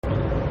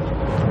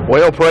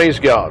Well, praise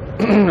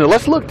God.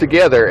 Let's look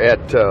together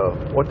at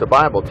what the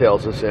Bible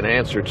tells us in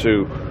answer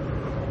to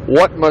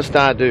what must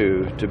I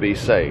do to be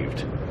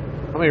saved?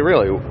 I mean,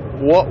 really,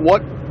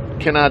 what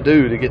can I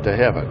do to get to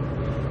heaven?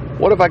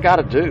 What have I got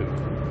to do?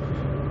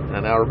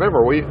 And now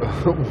remember,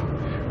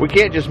 we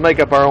can't just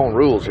make up our own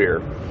rules here.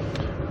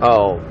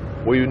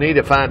 We need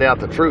to find out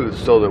the truth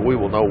so that we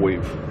will know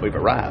we've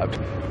arrived.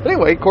 But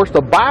anyway, of course,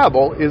 the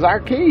Bible is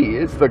our key.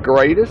 It's the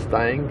greatest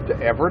thing to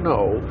ever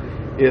know,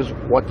 is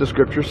what the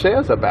Scripture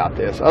says about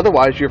this.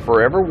 Otherwise, you're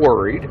forever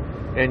worried,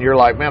 and you're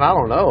like, man, I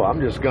don't know. I'm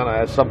just going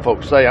to, as some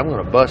folks say, I'm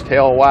going to bust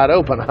hell wide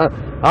open.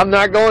 I'm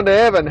not going to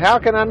heaven. How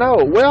can I know?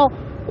 Well,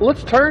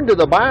 let's turn to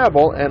the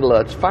Bible and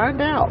let's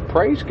find out.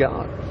 Praise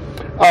God.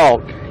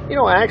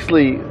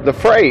 Actually, the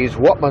phrase,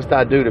 what must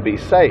I do to be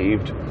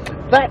saved,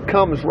 that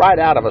comes right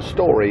out of a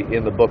story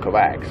in the book of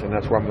Acts, and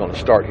that's where I'm going to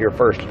start here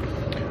first.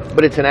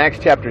 But it's in Acts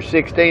chapter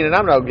 16, and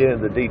I'm not getting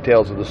into the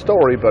details of the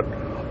story, but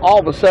all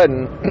of a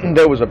sudden,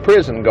 there was a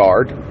prison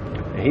guard.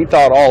 He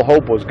thought all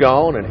hope was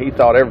gone, and he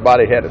thought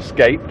everybody had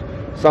escaped.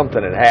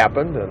 Something had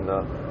happened, and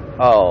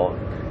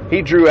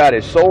he drew out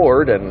his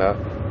sword and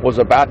was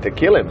about to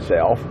kill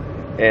himself.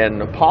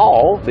 And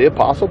Paul, the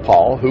Apostle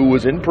Paul, who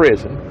was in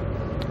prison,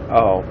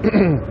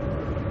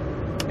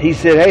 he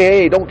said,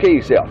 hey, don't kill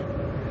yourself.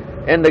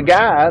 And the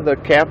guy, the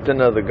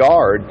captain of the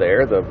guard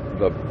there, the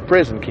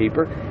prison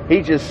keeper,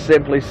 he just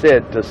simply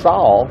said to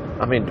Paul,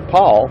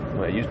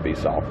 well, it used to be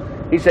Saul,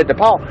 he said to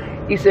Paul,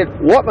 he said,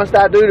 what must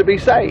I do to be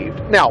saved?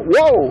 Now,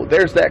 whoa,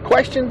 there's that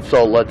question,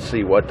 so let's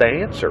see what the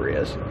answer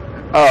is.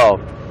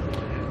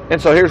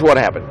 And so here's what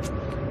happened.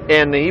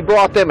 And he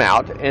brought them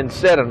out and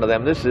said unto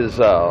them, this is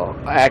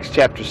Acts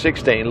chapter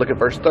 16, look at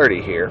verse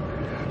 30 here.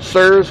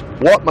 Sirs,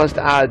 what must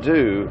I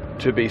do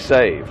to be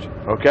saved?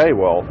 Okay,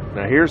 well,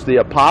 now here's the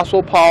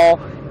Apostle Paul.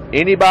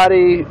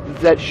 Anybody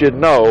that should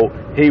know,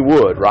 he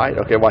would, right?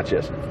 Okay, watch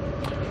this.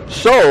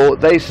 So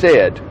they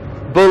said,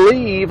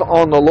 believe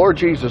on the Lord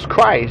Jesus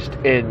Christ,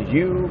 and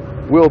you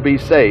will be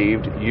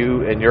saved,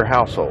 you and your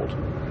household.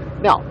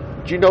 Now,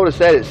 did you notice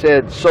that it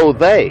said, so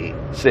they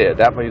said?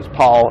 That means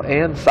Paul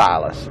and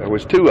Silas. There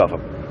was two of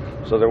them.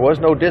 So there was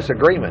no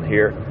disagreement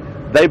here.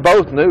 They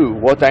both knew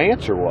what the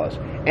answer was.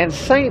 And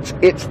saints,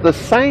 it's the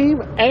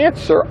same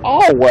answer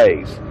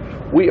always.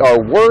 We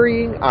are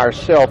worrying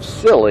ourselves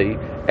silly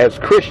as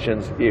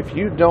Christians if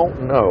you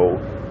don't know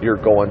you're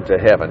going to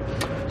heaven.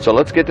 So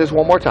let's get this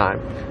one more time.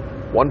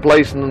 One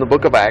place in the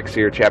book of Acts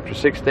here, chapter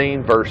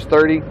 16, verse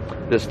 30,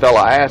 this fellow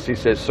asked, he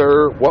says,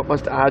 sir, what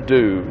must I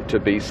do to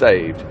be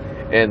saved?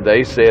 And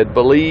they said,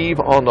 believe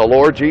on the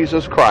Lord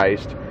Jesus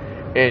Christ,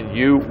 and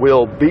you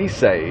will be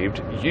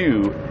saved,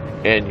 you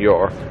and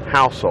your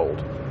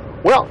household.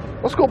 Well,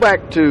 let's go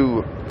back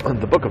to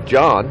the book of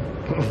John,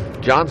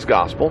 John's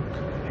Gospel.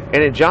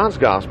 And in John's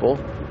Gospel,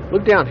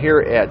 look down here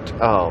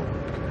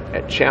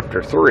at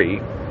chapter 3,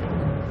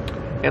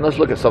 and let's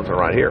look at something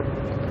right here.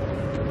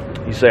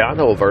 You say, I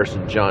know a verse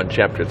in John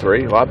chapter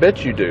 3. Well, I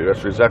bet you do.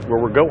 That's exactly where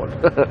we're going.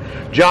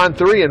 John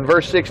 3 and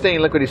verse 16,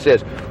 look what he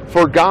says.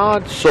 For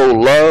God so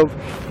loved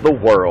the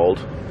world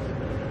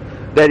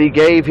that he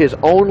gave his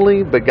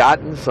only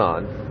begotten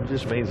Son, it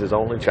just means his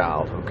only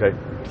child, okay,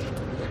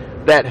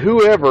 that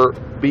whoever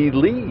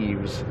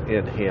believes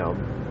in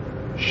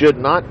him should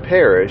not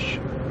perish,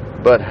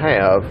 but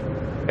have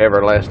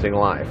everlasting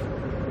life.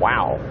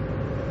 Wow.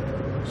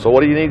 So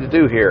what do you need to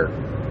do here?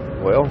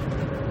 Well,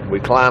 we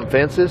climb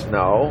fences?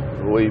 No.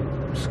 Do we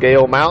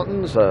scale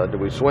mountains? Do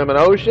we swim an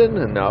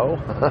ocean? No.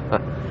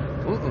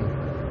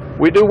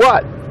 We do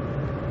what?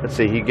 Let's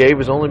see. He gave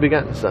his only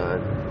begotten Son,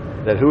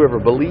 that whoever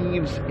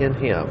believes in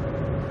him.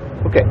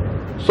 Okay.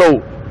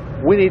 So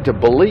we need to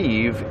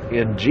believe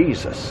in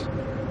Jesus.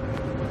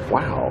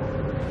 Wow.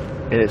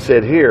 And it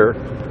said here,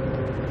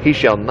 he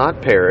shall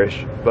not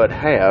perish, but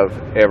have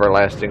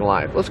everlasting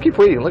life. Let's keep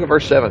reading. Look at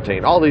verse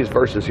 17. All these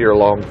verses here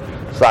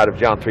alongside of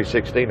John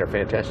 3:16 are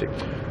fantastic.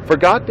 For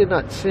God did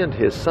not send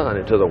his Son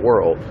into the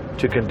world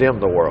to condemn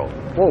the world.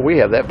 Boy, we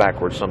have that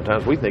backwards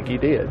sometimes. We think he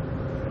did.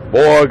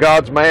 Boy,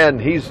 God's mad,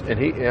 he's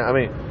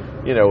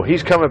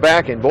coming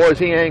back, and boy, is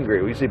he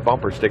angry. We see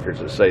bumper stickers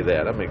that say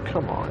that. I mean,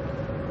 come on.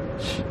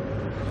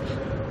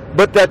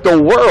 But that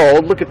the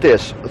world, look at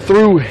this,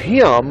 through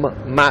him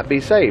might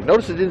be saved.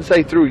 Notice it didn't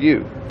say through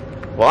you.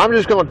 Well, I'm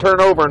just going to turn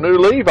over a new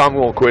leaf. I'm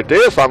going to quit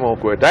this, I'm going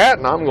to quit that,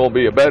 and I'm going to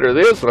be a better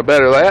this and a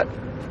better that.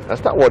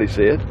 That's not what he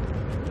said.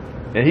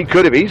 And he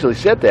could have easily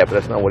said that, but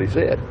that's not what he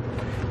said.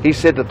 He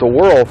said that the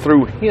world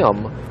through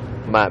him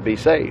might be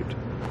saved.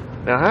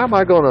 Now, how am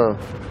I going to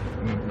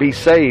be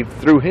saved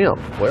through him?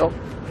 Well,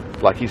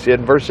 like he said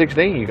in verse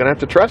 16, you're going to have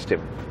to trust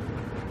him.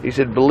 He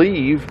said,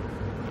 believe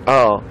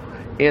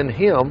in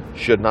him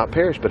should not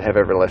perish, but have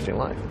everlasting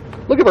life.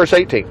 Look at verse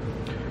 18.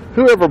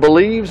 Whoever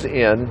believes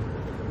in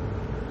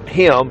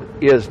him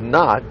is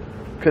not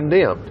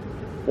condemned.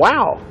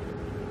 Wow.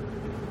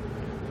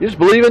 You just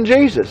believe in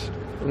Jesus.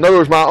 In other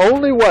words, my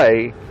only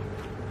way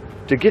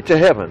to get to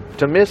heaven,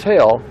 to miss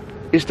hell,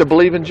 is to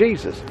believe in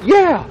Jesus.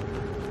 Yeah.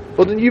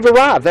 Well, then you've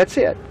arrived. That's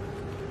it.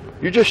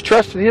 You're just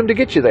trusting him to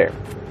get you there.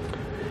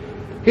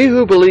 He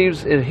who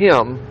believes in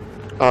him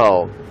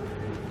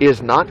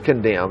is not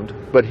condemned,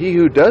 but he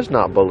who does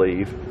not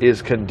believe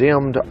is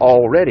condemned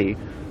already,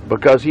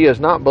 because he has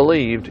not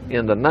believed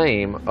in the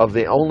name of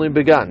the only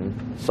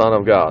begotten Son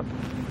of God.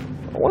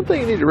 One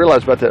thing you need to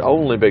realize about that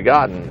only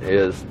begotten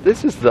is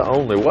this is the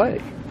only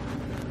way.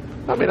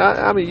 I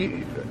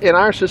mean, in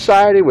our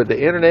society with the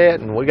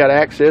internet, and we got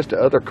access to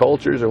other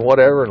cultures and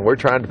whatever, and we're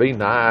trying to be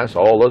nice.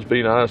 Oh, let's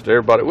be nice to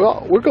everybody.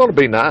 Well, we're going to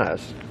be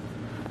nice.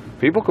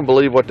 People can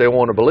believe what they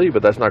want to believe,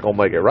 but that's not going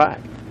to make it right.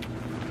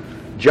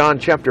 John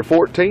chapter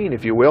 14,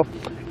 if you will.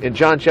 In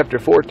John chapter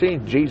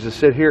 14, Jesus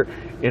said here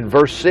in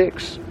verse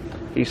 6,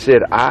 he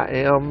said, I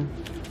am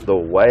the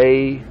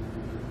way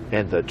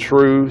and the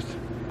truth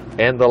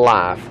and the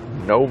life.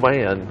 No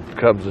man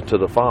comes into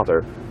the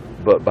Father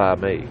but by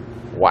me.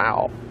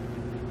 Wow.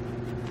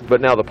 But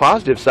now the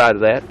positive side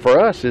of that for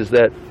us is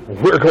that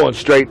we're going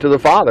straight to the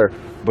Father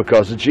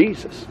because of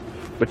Jesus.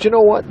 But you know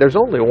what? There's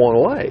only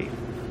one way.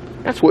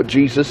 That's what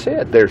Jesus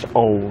said. There's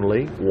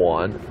only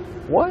one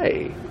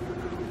way.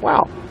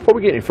 Wow. Before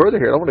we get any further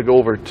here, I want to go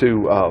over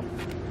to,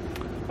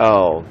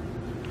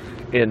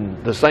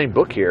 in the same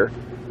book here,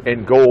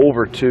 and go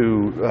over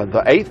to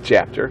the 8th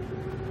chapter.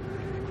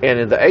 And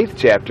in the 8th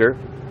chapter,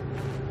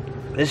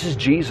 this is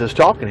Jesus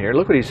talking here.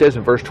 Look what he says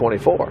in verse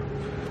 24.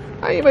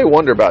 Now, you may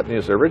wonder about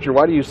this. Richard,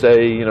 why do you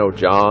say,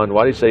 John?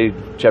 Why do you say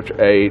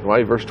chapter 8?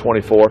 Why verse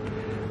 24?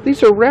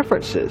 These are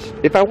references.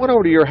 If I went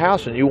over to your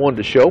house and you wanted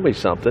to show me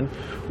something,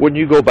 wouldn't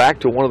you go back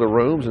to one of the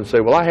rooms and say,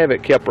 well, I have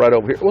it kept right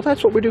over here? Well,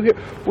 that's what we do here.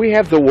 We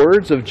have the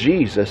words of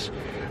Jesus.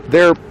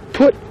 They're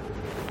put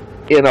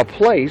in a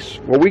place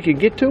where we can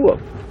get to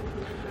them.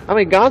 I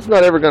mean, God's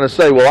not ever going to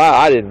say, well,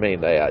 I didn't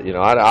mean that.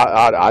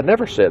 I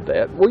never said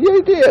that. Well, yeah,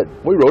 he did.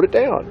 We wrote it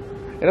down.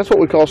 And that's what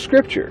we call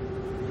Scripture.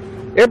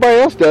 Everybody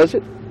else does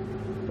it.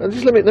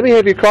 Just let me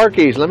have your car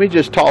keys. Let me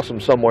just toss them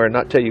somewhere and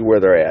not tell you where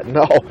they're at.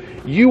 No,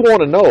 you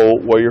want to know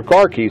where your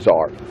car keys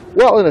are.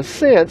 Well, in a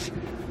sense,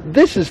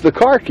 this is the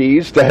car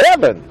keys to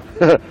heaven.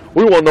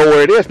 We want to know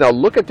where it is. Now,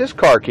 look at this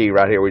car key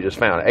right here we just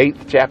found.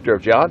 8th chapter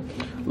of John.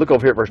 Look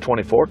over here at verse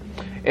 24.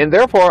 And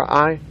therefore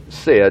I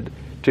said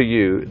to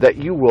you that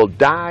you will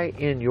die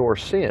in your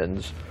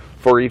sins,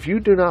 for if you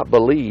do not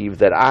believe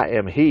that I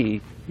am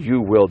he,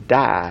 you will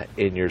die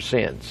in your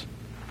sins.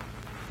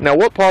 Now,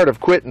 what part of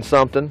quitting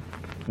something,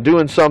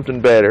 doing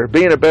something better,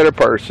 being a better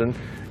person,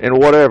 and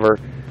whatever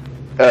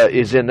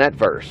is in that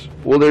verse?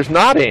 Well, there's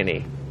not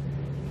any.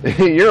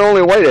 Your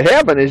only way to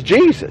heaven is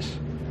Jesus.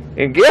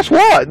 And guess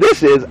what?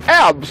 This is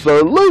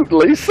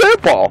absolutely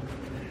simple.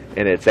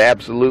 And it's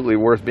absolutely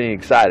worth being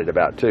excited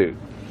about too.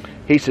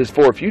 He says,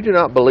 for if you do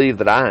not believe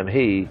that I am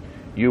he,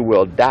 you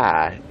will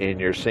die in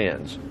your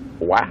sins.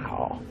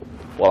 Wow.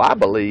 Well, I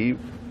believe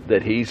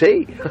that he's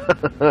he.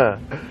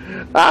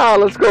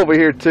 Let's go over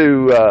here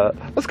to,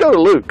 let's go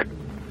to Luke.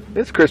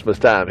 It's Christmas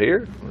time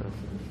here.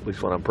 At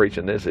least when I'm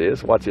preaching this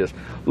is. Watch this.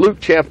 Luke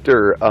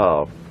chapter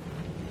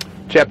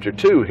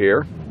 2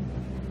 here.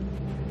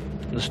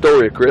 The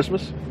story of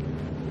Christmas.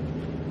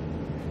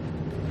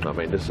 I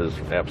mean, this is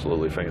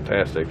absolutely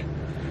fantastic.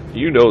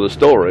 You know the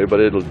story, but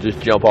it'll just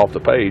jump off the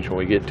page when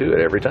we get to it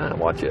every time.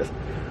 Watch this.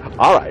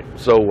 All right.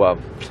 So,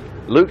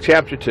 Luke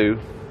chapter 2.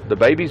 The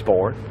baby's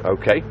born.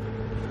 Okay.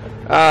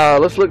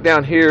 Let's look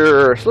down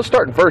here. So let's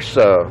start in verse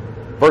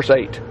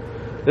 8.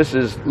 This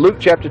is Luke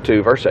chapter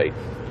 2, verse 8.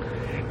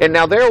 And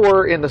now there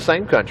were in the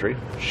same country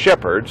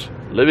shepherds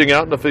living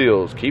out in the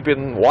fields,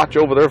 keeping watch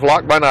over their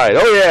flock by night.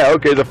 Oh yeah,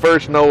 okay, the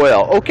first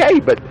Noel. Okay,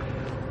 but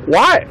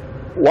why?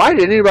 Why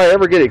did anybody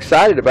ever get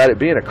excited about it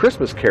being a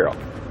Christmas carol?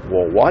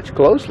 Well, watch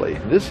closely.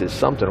 This is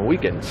something we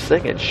can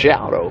sing and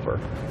shout over.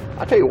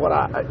 I tell you what,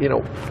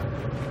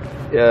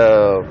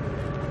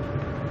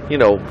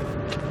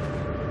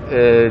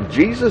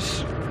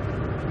 Jesus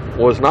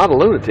was not a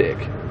lunatic.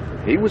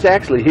 He was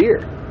actually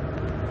here.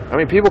 I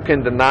mean, people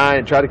can deny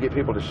and try to get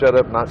people to shut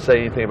up and not say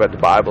anything about the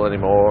Bible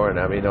anymore,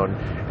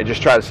 and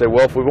just try to say,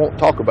 well, if we won't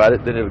talk about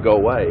it, then it'll go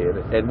away,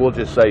 and we'll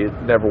just say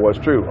it never was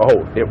true.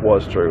 Oh, it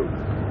was true.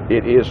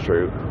 It is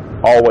true.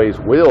 Always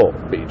will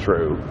be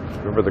true.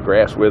 Remember, the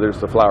grass withers,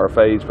 the flower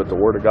fades, but the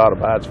Word of God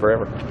abides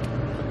forever.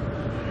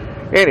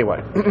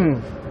 Anyway,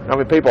 I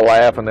mean, people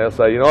laugh and they'll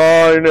say,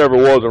 oh, he never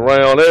was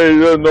around. Hey,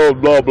 no,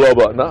 blah, blah,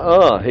 blah.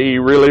 Nuh-uh, he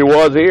really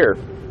was here.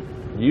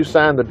 You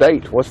signed the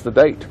date. What's the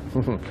date?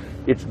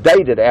 It's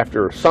dated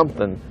after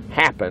something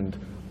happened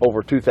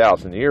over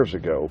 2,000 years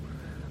ago.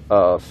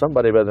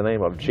 Somebody by the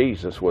name of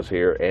Jesus was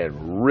here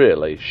and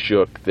really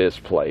shook this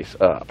place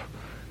up.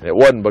 And it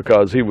wasn't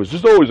because he was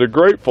just always a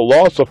great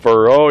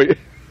philosopher. Oh,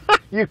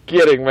 you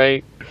kidding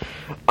me?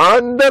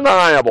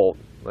 Undeniable.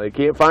 They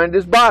can't find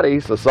his body,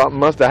 so something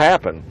must have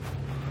happened.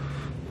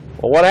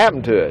 Well, what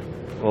happened to it?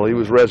 Well, he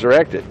was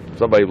resurrected.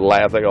 Somebody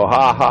laughed. They go,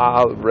 ha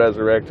ha,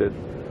 resurrected.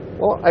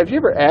 Well, have you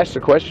ever asked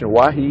the question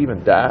why he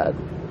even died?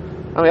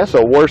 I mean, that's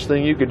the worst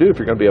thing you could do if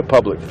you're going to be a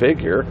public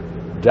figure.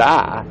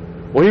 Die.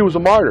 Well, he was a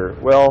martyr.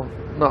 Well,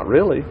 not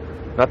really.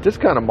 Not this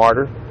kind of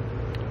martyr.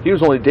 He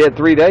was only dead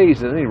 3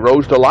 days and then he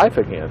rose to life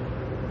again.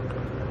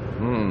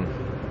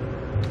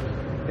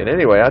 And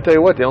anyway, I tell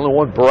you what, the only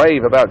one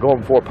brave about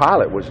going before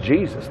Pilate was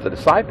Jesus. The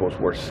disciples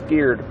were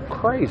scared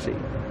crazy.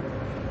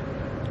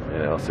 You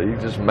know, so you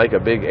just make a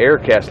big air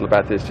castle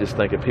about this, just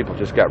thinking people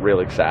just got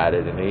real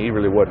excited and he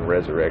really wasn't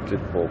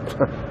resurrected. Well,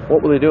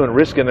 what were they doing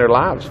risking their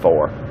lives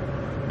for?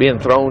 Being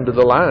thrown to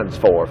the lions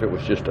for if it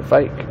was just a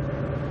fake?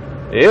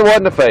 It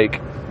wasn't a fake.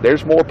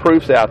 There's more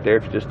proofs out there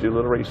if you just do a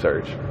little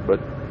research. But,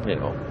 you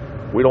know,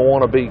 we don't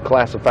want to be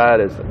classified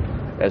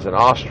as an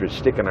ostrich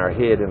sticking our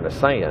head in the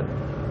sand.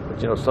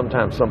 But, you know,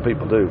 sometimes some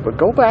people do. But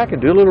go back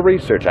and do a little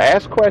research.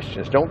 Ask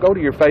questions. Don't go to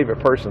your favorite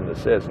person that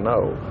says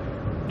no.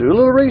 Do a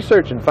little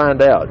research and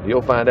find out.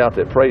 You'll find out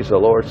that, praise the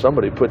Lord,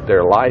 somebody put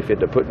their life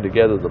into putting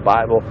together the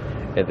Bible,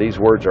 and these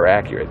words are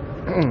accurate.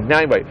 Now,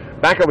 anyway,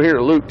 back over here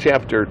to Luke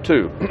chapter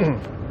 2.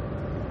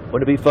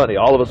 Wouldn't it be funny?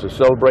 All of us are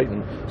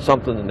celebrating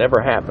something that never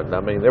happened.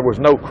 I mean, there was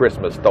no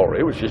Christmas story.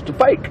 It was just a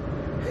fake.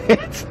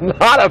 It's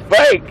not a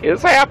fake.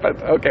 It's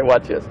happened. Okay,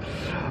 watch this.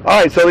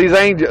 All right, so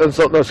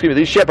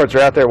these shepherds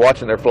are out there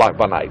watching their flock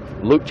by night.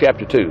 Luke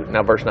chapter 2,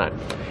 now verse 9.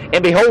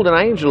 And behold, an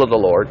angel of the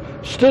Lord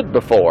stood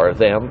before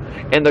them,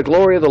 and the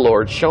glory of the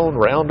Lord shone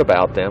round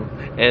about them,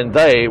 and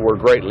they were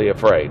greatly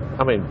afraid.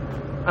 I mean,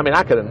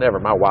 I could have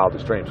never, my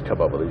wildest dreams, come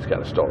up with these kind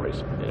of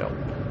stories. You know,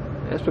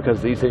 that's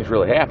because these things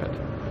really happened.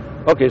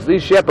 Okay, so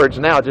these shepherds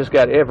now just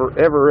got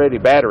ever-ready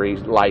battery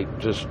light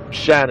just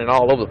shining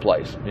all over the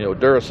place. You know,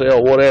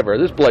 Duracell, whatever.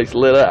 This place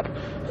lit up.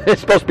 It's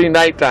supposed to be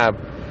nighttime.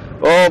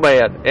 Oh,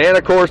 man. And,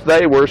 of course,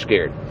 they were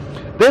scared.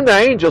 Then the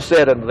angel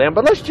said unto them,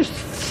 but let's just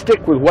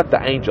stick with what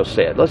the angel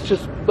said. Let's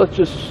just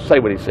say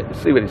what he said.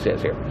 See what he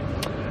says here.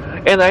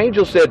 And the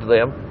angel said to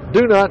them,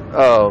 do not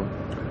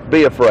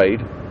be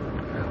afraid,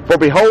 for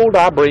behold,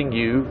 I bring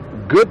you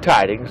good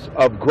tidings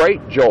of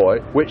great joy,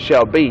 which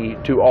shall be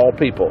to all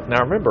people.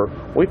 Now remember,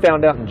 we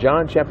found out in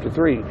John chapter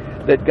 3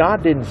 that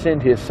God didn't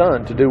send his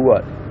son to do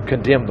what?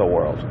 Condemn the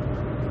world.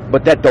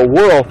 But that the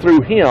world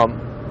through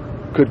him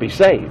could be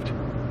saved.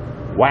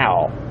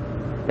 Wow.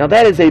 Now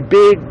that is a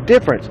big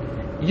difference.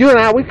 You and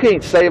I, we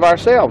can't save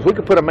ourselves. We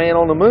could put a man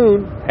on the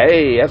moon.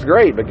 Hey, that's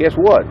great, but guess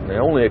what?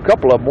 Only a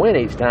couple of them win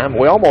each time.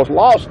 We almost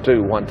lost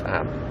 2 one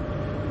time.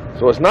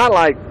 So it's not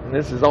like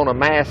this is on a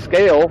mass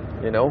scale,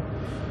 you know.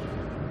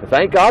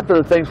 Thank God for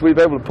the things we've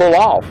been able to pull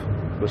off.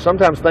 But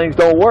sometimes things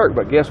don't work.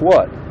 But guess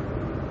what?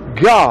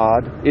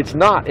 God, it's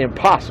not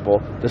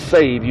impossible to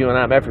save you and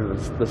I. After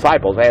the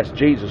disciples asked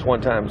Jesus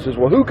one time, says,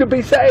 well, who could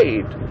be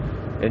saved?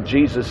 And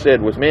Jesus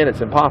said, with men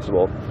it's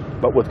impossible,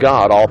 but with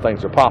God all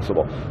things are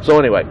possible. So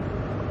anyway,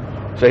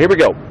 so here we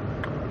go.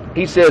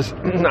 He says,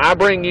 I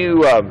bring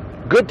you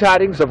good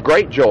tidings of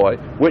great joy,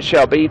 which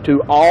shall be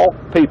to all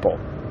people.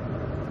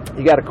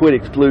 You got to quit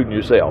excluding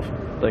yourself.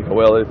 Thinking,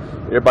 well,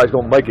 everybody's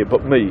going to make it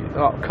but me.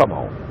 Oh, come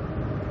on.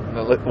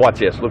 Now, watch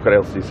this. Look what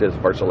else he says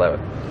in verse 11.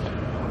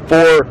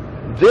 For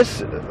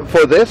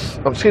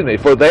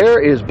there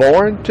is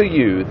born to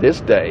you this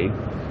day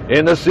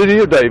in the city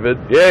of David.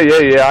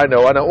 Yeah, I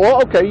know.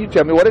 Well, okay, you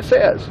tell me what it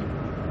says.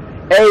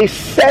 A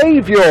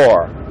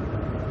Savior.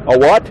 A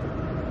what?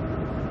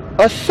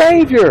 A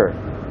Savior.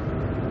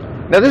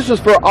 Now, this is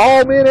for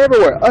all men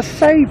everywhere. A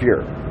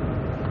Savior.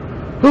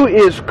 Who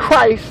is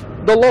Christ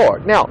the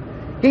Lord. Now,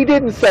 he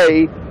didn't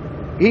say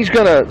he's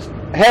going to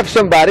have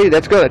somebody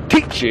that's going to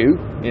teach you,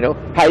 you know,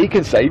 how you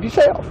can save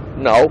yourself.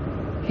 No,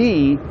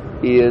 he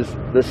is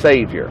the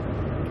Savior.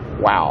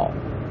 Wow.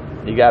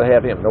 You got to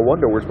have him. No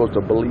wonder we're supposed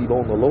to believe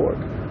on the Lord.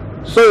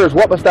 Sirs,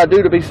 what must I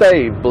do to be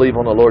saved? Believe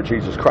on the Lord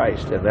Jesus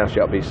Christ, and thou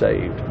shalt be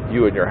saved,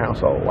 you and your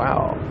household.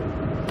 Wow.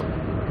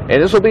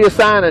 And this will be a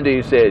sign unto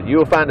you, said, you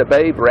will find a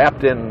babe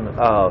wrapped in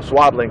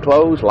swaddling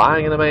clothes,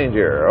 lying in a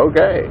manger.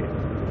 Okay.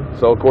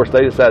 So, of course,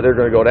 they decided they're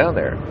going to go down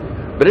there.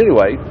 But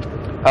anyway,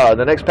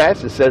 the next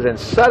passage says, and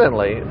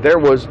suddenly there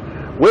was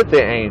with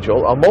the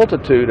angel a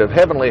multitude of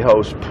heavenly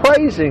hosts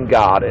praising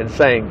God and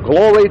saying,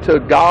 glory to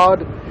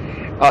God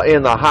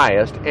in the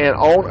highest, and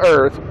on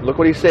earth, look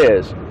what he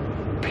says,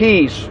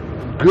 peace,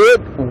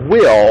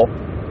 goodwill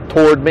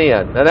toward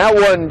men. Now that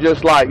wasn't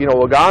just like, you know,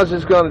 well, God's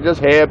just going to just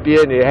help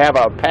you and you have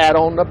a pat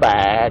on the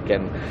back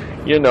and,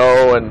 you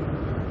know, and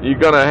you're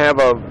going to have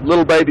a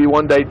little baby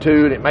one day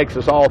too, and it makes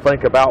us all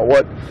think about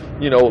what,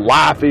 you know,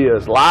 life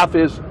is. Life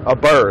is a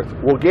birth.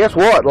 Well, guess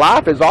what?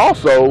 Life is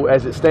also,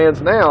 as it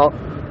stands now,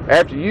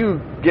 after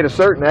you get a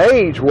certain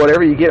age,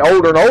 whatever, you get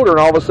older and older, and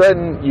all of a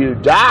sudden you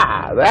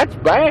die. That's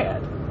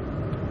bad.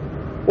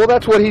 Well,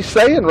 that's what he's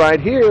saying right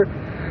here.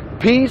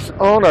 Peace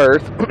on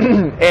earth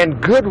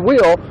and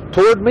goodwill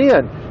toward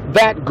men.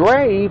 That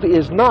grave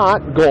is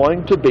not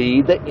going to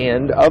be the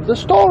end of the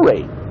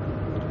story.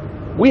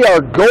 We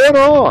are going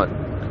on.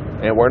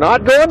 And we're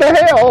not going to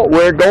hell,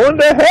 we're going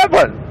to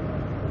heaven.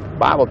 The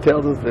Bible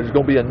tells us there's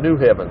going to be a new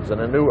heavens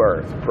and a new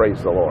earth.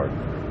 Praise the Lord.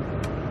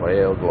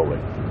 Well, glory.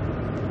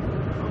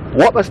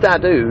 What must I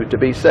do to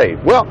be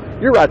saved? Well,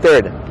 you're right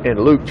there in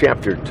Luke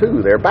chapter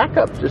 2 there. Back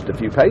up just a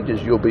few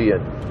pages, you'll be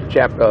in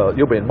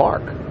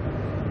Mark.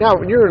 Now,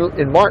 when you're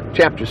in Mark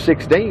chapter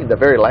 16, the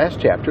very last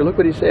chapter, look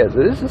what he says.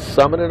 This is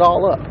summing it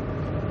all up.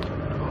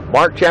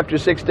 Mark chapter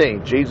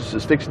 16, Jesus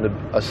is fixing to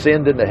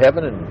ascend into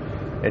heaven, and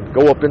and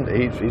go up in.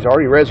 He's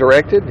already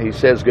resurrected. He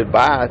says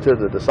goodbye to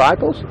the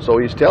disciples, so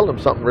he's telling them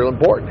something real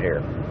important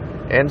here,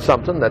 and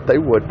something that they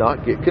would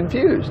not get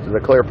confused. The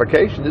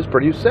clarification is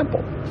pretty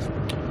simple.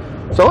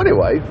 So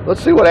anyway,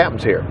 let's see what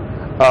happens here.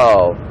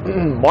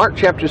 Mark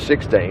chapter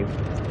 16,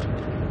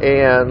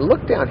 and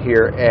look down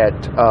here at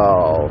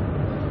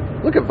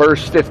look at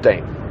verse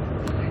 15.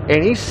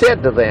 And he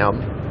said to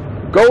them,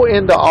 "Go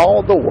into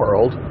all the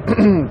world,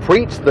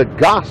 preach the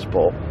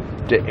gospel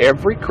to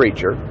every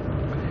creature.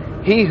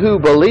 He who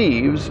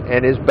believes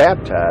and is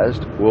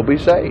baptized will be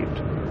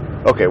saved."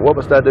 Okay, what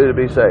must I do to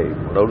be saved?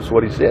 Well, notice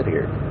what he said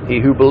here. He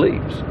who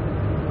believes.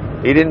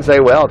 He didn't say,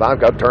 well, I've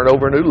got to turn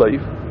over a new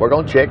leaf. We're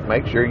going to check,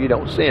 make sure you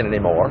don't sin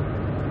anymore.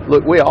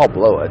 Look, we all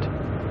blow it.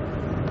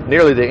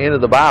 Nearly the end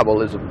of the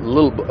Bible is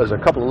a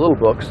couple of little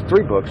books,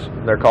 3 books.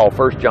 They're called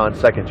 1 John,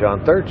 2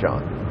 John, 3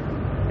 John.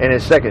 And in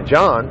 2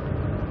 John,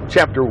 1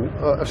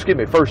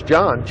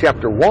 John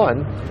chapter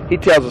 1, he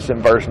tells us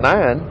in verse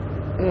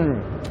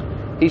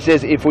 9, he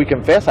says, if we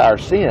confess our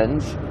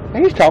sins,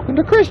 and he's talking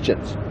to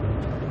Christians.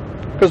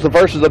 Because the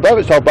verses above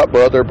it talk about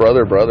brother,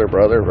 brother, brother,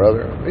 brother,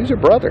 brother. These are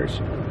brothers.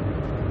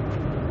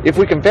 If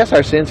we confess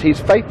our sins,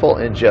 he's faithful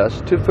and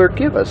just to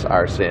forgive us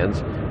our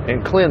sins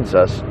and cleanse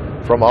us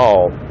from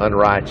all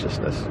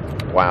unrighteousness.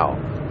 Wow.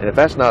 And if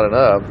that's not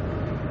enough,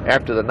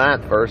 after the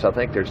 9th verse, I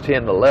think there's 10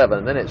 and 11,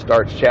 and then it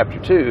starts chapter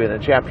 2, and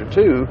in chapter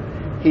 2,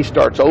 he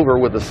starts over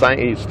with the same,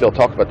 he's still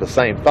talking about the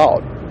same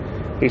thought.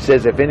 He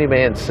says, if any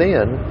man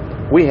sin,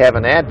 we have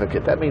an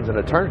advocate, that means an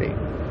attorney,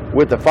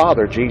 with the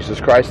Father,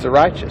 Jesus Christ the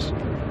righteous,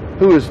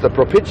 who is the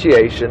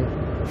propitiation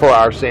for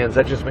our sins.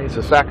 That just means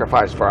the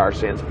sacrifice for our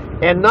sins.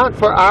 And not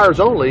for ours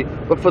only,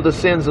 but for the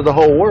sins of the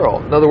whole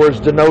world. In other words,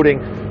 denoting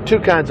 2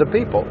 kinds of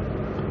people.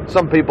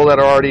 Some people that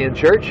are already in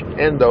church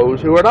and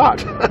those who are not.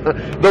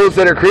 Those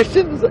that are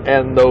Christians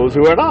and those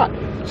who are not.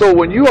 So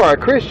when you are a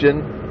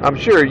Christian, I'm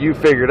sure you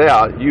figured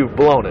out you've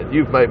blown it.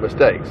 You've made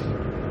mistakes.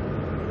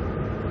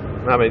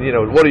 I mean, you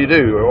know, what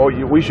do? Or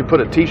we should put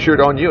a t-shirt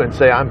on you and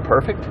say, I'm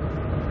perfect.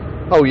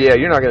 Oh yeah,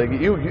 you're not going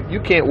to, you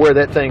can't wear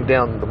that thing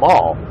down the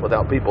mall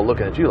without people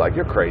looking at you like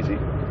you're crazy.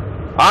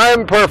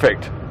 I'm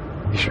perfect.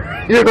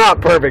 You're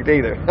not perfect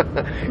either.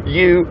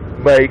 You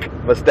make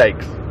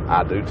mistakes.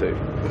 I do too.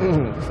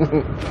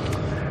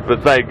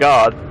 But thank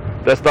God,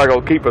 that's not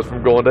going to keep us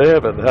from going to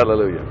heaven.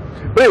 Hallelujah.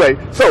 But anyway,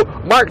 so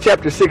Mark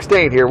chapter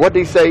 16 here, what did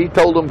he say? He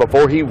told them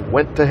before he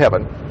went to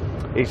heaven.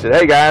 He said,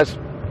 hey guys,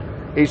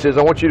 he says,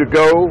 I want you to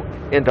go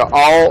into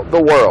all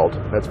the world.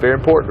 That's very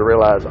important to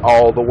realize,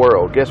 all the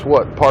world. Guess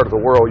what part of the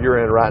world you're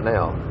in right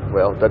now?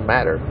 Well, it doesn't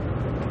matter.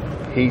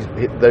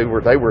 They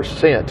were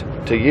sent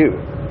to you.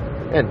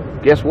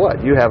 And guess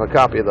what? You have a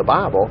copy of the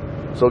Bible.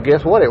 So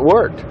guess what? It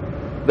worked.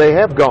 They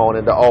have gone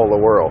into all the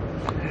world.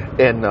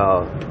 And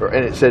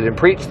it says, and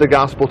preach the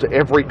gospel to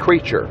every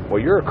creature.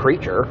 Well, you're a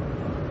creature.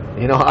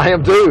 You know, I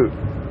am too.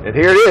 And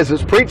here it is.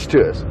 It's preached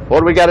to us. What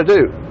do we got to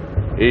do?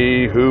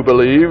 He who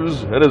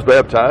believes and is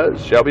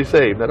baptized shall be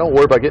saved. Now, don't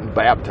worry about getting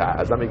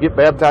baptized. I mean, get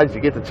baptized,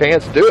 you get the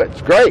chance to do it.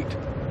 It's great.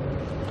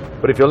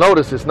 But if you'll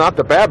notice, it's not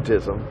the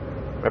baptism.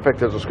 In fact,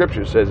 there's a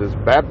scripture that says it's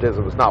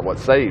baptism is not what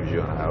saves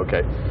you.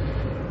 Okay.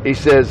 He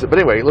says, but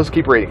anyway, let's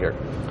keep reading here.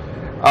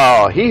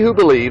 He who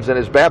believes and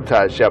is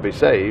baptized shall be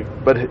saved.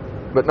 But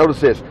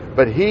notice this.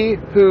 But he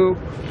who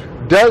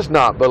does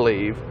not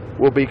believe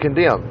will be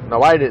condemned. Now,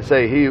 why did it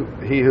say he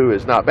who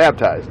is not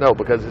baptized? No,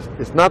 because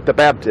it's not the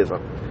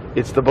baptism.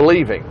 It's the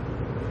believing.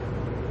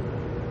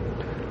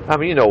 I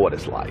mean, you know what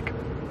it's like.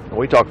 When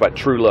we talk about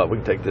true love, we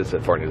can take this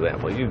for an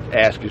example. You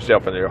ask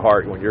yourself in your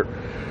heart when you're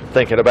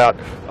thinking about,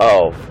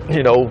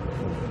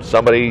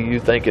 somebody you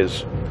think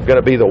is going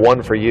to be the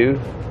one for you.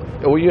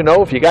 Well, you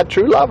know if you got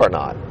true love or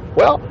not.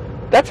 Well,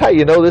 that's how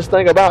you know this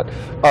thing about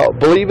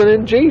believing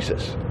in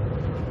Jesus.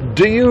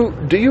 Do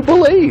you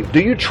believe? Do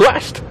you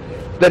trust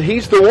that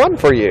He's the one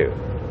for you?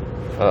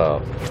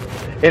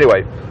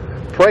 Anyway,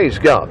 praise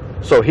God.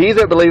 So he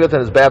that believeth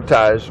and is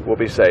baptized will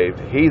be saved.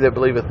 He that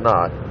believeth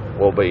not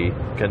will be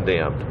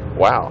condemned.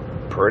 Wow.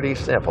 Pretty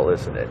simple,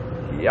 isn't it?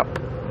 Yep.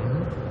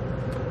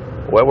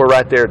 Well, we're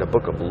right there in the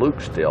book of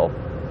Luke still.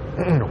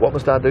 What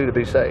must I do to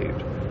be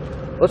saved?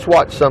 Let's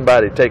watch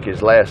somebody take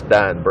his last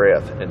dying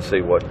breath and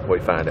see what we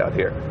find out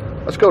here.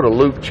 Let's go to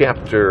Luke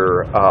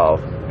chapter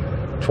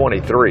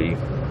 23.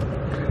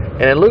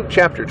 And in Luke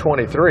chapter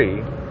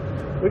 23,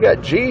 we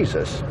got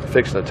Jesus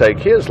fixing to take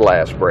his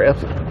last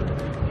breath.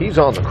 He's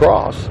on the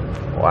cross.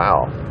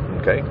 Wow.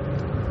 Okay.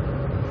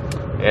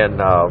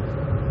 And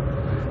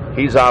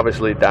he's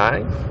obviously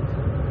dying.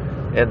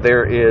 And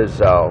there's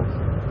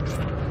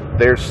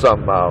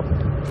some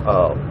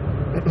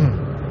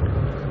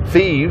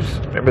thieves.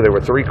 Remember, there were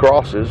 3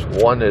 crosses.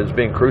 One is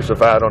being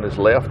crucified on his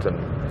left, and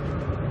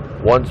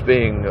one's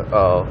being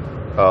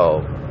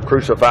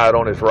crucified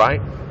on his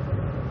right.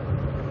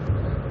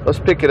 Let's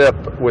pick it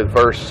up with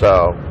verse,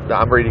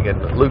 I'm reading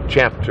in Luke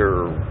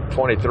chapter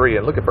 23,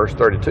 and look at verse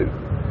 32.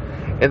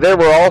 And there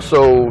were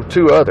also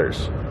 2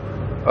 others,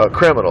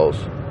 criminals,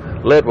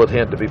 led with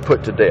him to be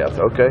put to death.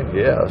 Okay,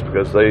 yes,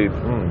 because they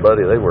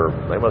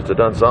must have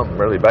done something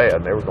really bad,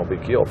 and they were going to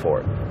be killed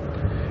for it.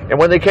 And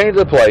when they came to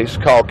the place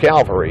called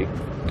Calvary,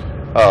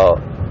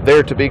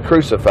 there to be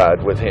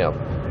crucified with him,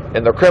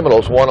 and the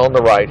criminals, one on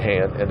the right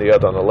hand and the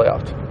other on the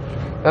left.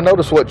 Now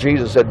notice what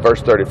Jesus said in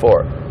verse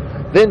 34.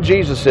 Then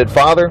Jesus said,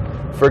 Father,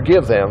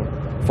 forgive them,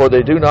 for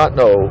they do not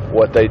know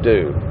what they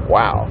do.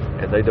 Wow.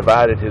 And they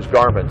divided his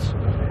garments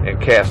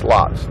and cast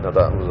lots. Now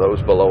that was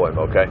those below him,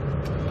 okay?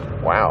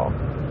 Wow.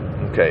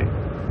 Okay.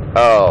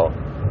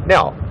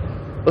 Now,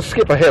 let's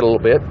skip ahead a little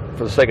bit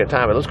for the sake of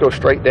time, and let's go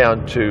straight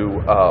down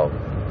to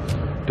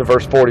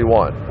verse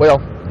 41.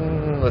 Well,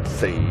 let's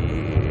see.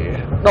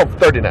 No,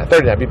 39.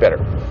 39 be better.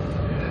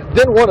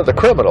 Then one of the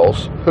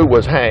criminals who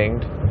was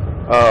hanged,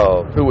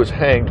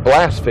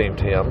 blasphemed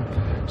him,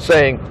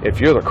 saying, if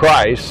you're the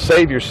Christ,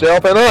 save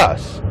yourself and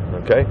us.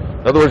 Okay?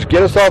 In other words,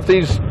 get us off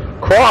these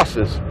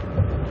crosses.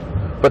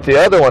 But the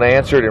other one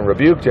answered and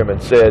rebuked him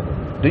and said,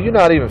 do you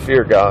not even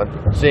fear God,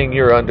 seeing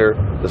you're under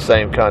the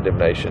same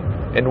condemnation?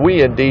 And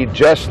we indeed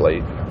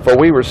justly, for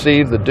we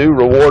receive the due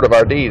reward of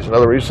our deeds. In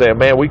other words, he's saying,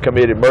 man, we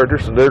committed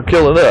murders and they're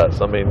killing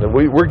us. I mean,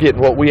 we're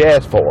getting what we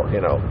asked for,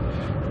 you know.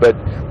 But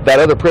that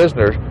other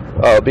prisoner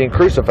being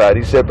crucified,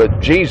 he said,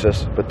 but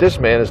this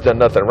man has done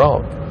nothing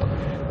wrong.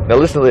 Now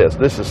listen to this.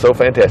 This is so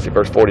fantastic.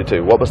 Verse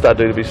 42. What must I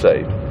do to be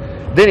saved?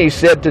 Then he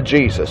said to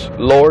Jesus,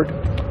 Lord,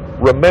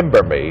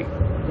 remember me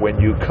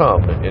when you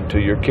come into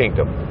your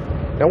kingdom.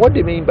 Now what do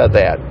you mean by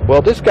that?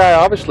 Well, this guy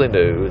obviously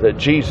knew that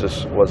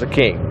Jesus was a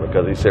king,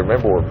 because he said,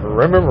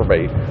 remember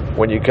me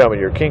when you come in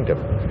your kingdom.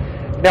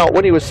 Now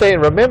when he was saying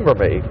remember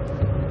me,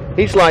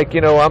 he's like,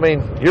 you know, I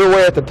mean, you're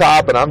way at the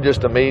top and I'm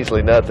just a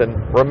measly nothing.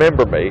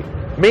 Remember me.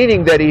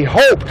 Meaning that he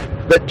hoped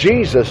that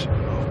Jesus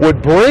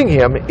would bring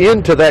him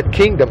into that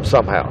kingdom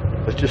somehow.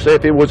 Let's just say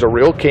if it was a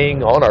real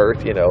king on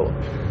earth, you know,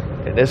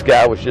 and this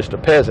guy was just a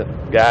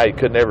peasant guy, he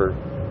could never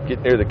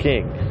get near the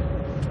king.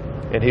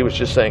 And he was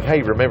just saying,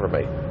 hey, remember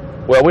me.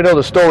 Well, we know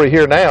the story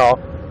here now.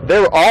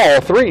 They're all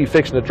three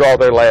fixing to draw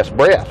their last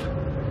breath.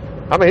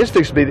 I mean, it's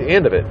fixing to be the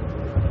end of it.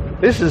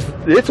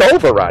 It's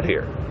over right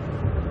here.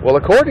 Well,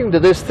 according to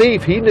this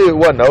thief, he knew it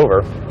wasn't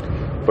over,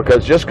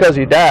 because just because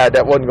he died,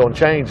 that wasn't going to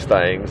change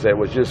things. It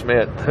was just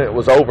meant it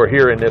was over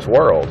here in this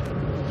world.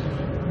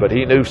 But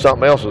he knew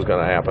something else was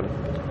going to happen.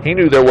 He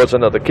knew there was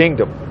another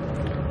kingdom.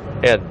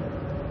 And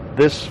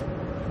this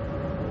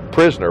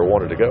prisoner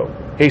wanted to go.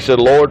 He said,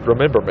 Lord,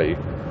 remember me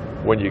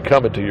when you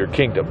come into your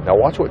kingdom. Now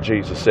watch what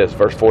Jesus says,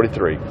 verse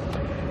 43.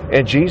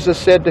 And Jesus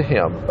said to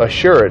him,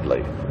 assuredly,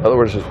 in other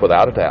words,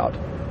 without a doubt,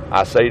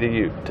 I say to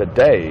you,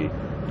 today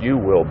you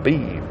will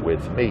be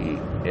with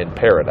me in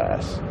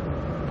paradise.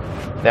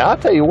 Now I'll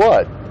tell you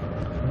what,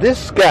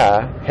 this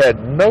guy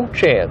had no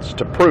chance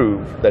to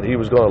prove that he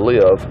was going to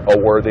live a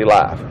worthy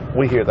life.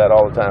 We hear that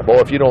all the time. Boy,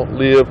 if you don't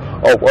live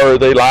a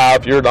worthy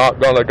life, you're not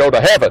going to go to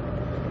heaven.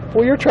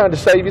 Well, you're trying to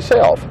save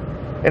yourself.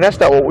 And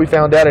that's not what we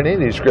found out in any of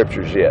these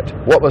scriptures yet.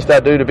 What must I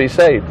do to be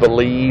saved?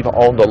 Believe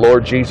on the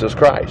Lord Jesus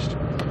Christ.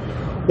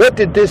 What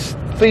did this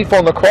thief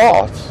on the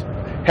cross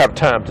have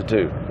time to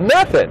do?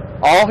 Nothing.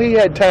 All he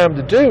had time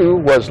to do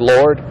was,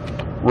 Lord,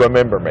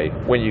 remember me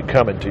when you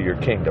come into your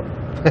kingdom.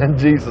 And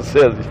Jesus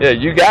says, yeah,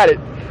 you got it.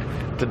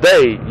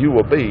 Today you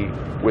will be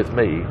with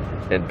me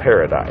in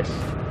paradise.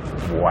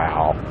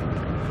 Wow.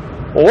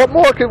 Well, what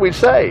more could we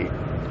say?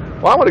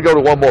 Well, I want to go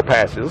to one more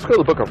passage. Let's go to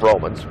the book of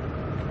Romans.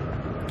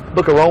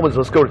 Book of Romans,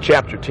 let's go to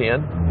chapter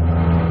 10.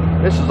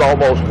 This is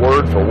almost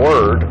word for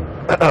word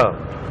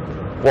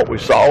what we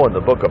saw in the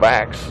book of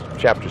Acts,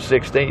 chapter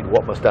 16.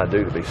 What must I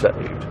do to be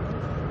saved?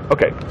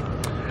 Okay.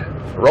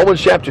 Romans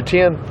chapter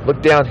 10,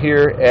 look down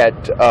here at,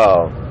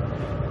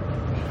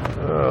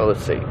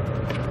 let's see,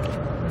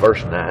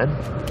 verse 9.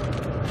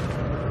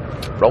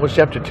 Romans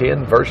chapter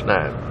 10, verse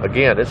 9.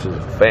 Again, this is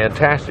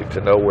fantastic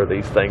to know where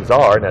these things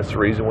are, and that's the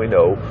reason we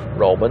know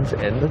Romans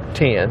and the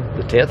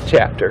 10th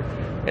chapter.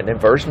 And then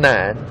verse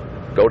 9,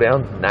 go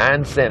down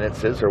 9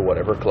 sentences or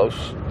whatever,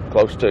 close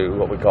to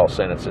what we call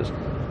sentences.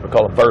 We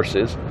call them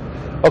verses.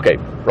 Okay,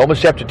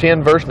 Romans chapter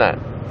 10, verse 9.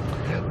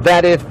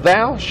 That if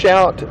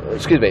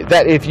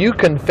you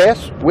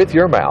confess with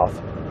your mouth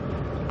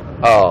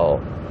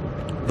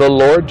the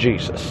Lord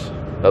Jesus,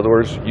 in other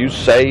words, you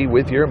say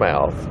with your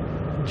mouth,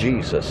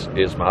 Jesus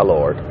is my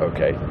Lord,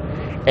 okay,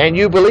 and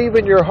you believe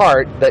in your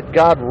heart that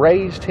God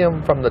raised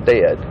him from the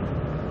dead,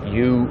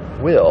 you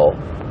will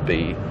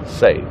be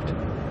saved.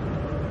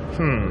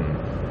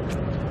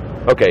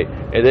 Okay,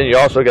 and then you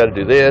also got to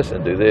do this,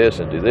 and do this,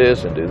 and do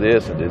this, and do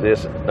this, and do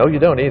this. No, you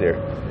don't either.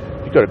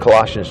 You go to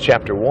Colossians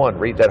chapter 1,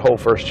 read that whole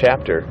first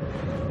chapter.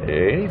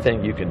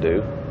 Anything you can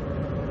do,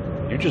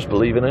 you're just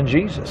believing in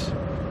Jesus.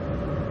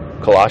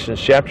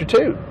 Colossians chapter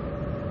 2,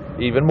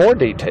 even more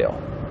detail.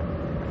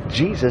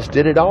 Jesus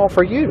did it all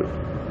for you.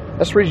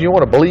 That's the reason you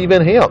want to believe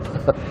in him.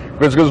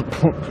 because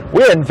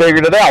we hadn't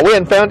figured it out. We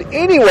hadn't found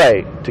any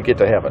way to get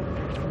to heaven.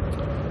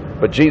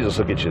 But Jesus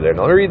will get you there.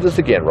 Now let me read this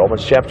again.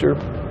 Romans chapter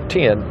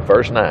 10,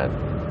 verse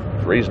 9.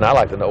 The reason I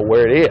like to know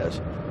where it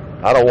is.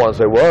 I don't want to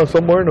say, well,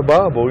 somewhere in the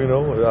Bible, you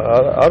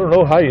know. I don't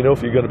know how you know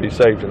if you're going to be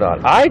saved or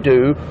not. I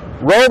do.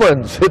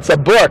 Romans. It's a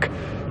book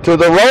to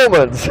the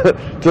Romans,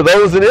 to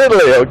those in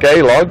Italy,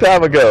 okay, long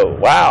time ago.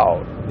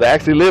 Wow. They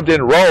actually lived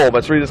in Rome.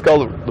 Let's read, it's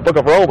called the book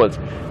of Romans.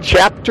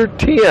 Chapter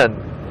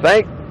 10.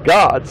 Thank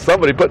God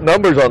somebody put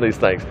numbers on these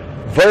things.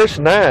 Verse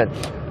 9.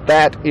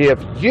 That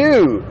if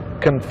you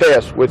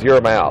confess with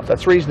your mouth,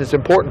 that's the reason it's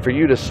important for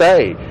you to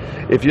say,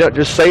 if you don't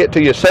just say it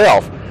to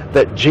yourself,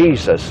 that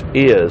Jesus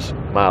is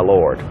my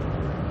Lord.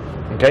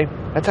 Okay?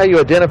 That's how you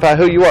identify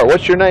who you are.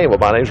 What's your name? Well,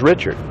 my name's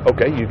Richard.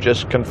 Okay, you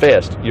just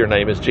confessed your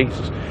name is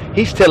Jesus.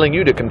 He's telling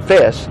you to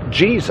confess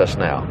Jesus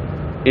now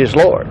is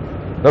Lord.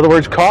 In other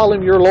words, call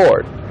him your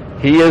Lord.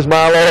 He is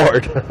my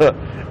Lord.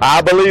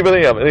 I believe in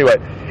him. Anyway,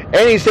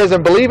 and he says,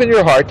 and believe in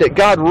your heart that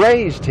God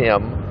raised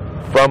him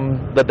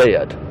from the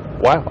dead.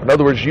 Wow. In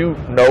other words, you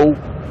know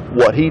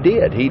what he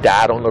did. He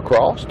died on the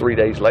cross. 3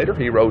 days later,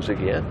 he rose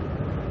again.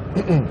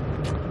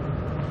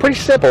 Pretty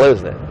simple,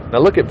 isn't it? Now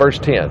look at verse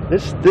 10.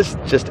 This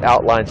just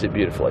outlines it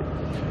beautifully.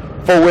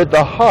 For with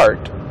the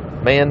heart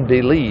man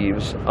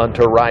believes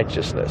unto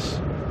righteousness.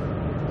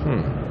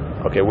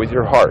 Okay, with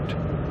your heart.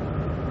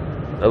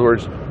 In other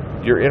words,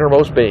 your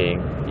innermost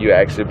being, you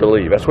actually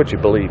believe. That's what you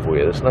believe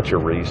with. It's not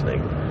your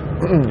reasoning.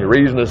 You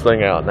reason this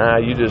thing out. Nah,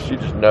 you just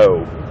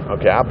know.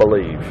 Okay, I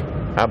believe.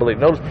 I believe.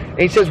 Notice, and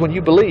he says when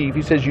you believe,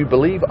 he says you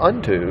believe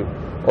unto,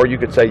 or you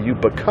could say you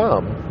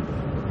become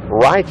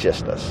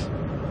righteousness.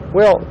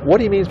 Well, what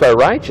he means by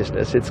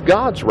righteousness, it's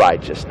God's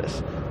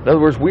righteousness. In other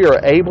words, we are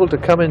able to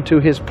come into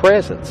his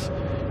presence,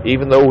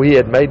 even though we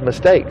had made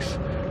mistakes.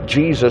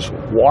 Jesus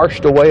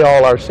washed away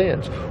all our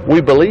sins.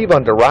 We believe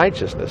unto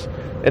righteousness.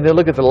 And then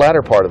look at the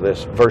latter part of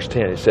this, verse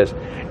 10. It says,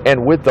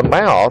 and with the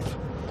mouth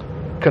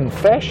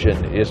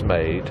confession is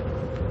made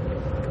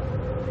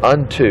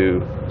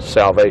unto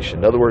salvation.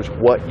 In other words,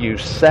 what you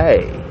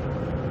say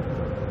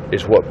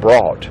is what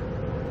brought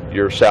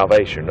your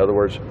salvation. In other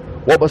words,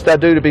 what must I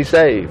do to be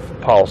saved?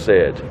 Paul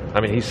said.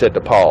 He said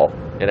to Paul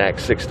in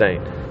Acts 16.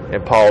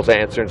 And Paul's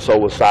answer, and so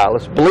was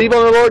Silas, believe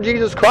on the Lord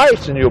Jesus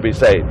Christ and you'll be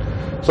saved.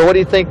 So what do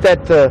you think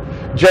that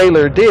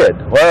jailer did?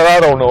 Well, I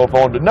don't know if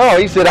I wanted to. No,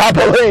 he said, I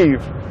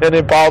believe. And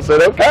then Paul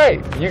said,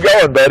 okay, you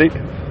going, buddy.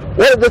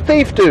 What did the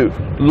thief do?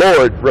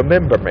 Lord,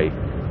 remember me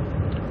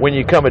when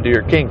you come into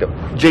your kingdom.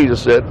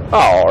 Jesus said,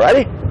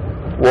 alrighty.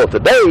 Well,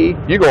 today,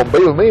 you're going to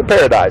be with me in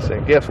paradise.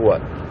 And guess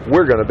what?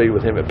 We're going to be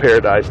with him in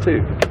paradise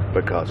too,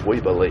 because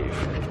we believe.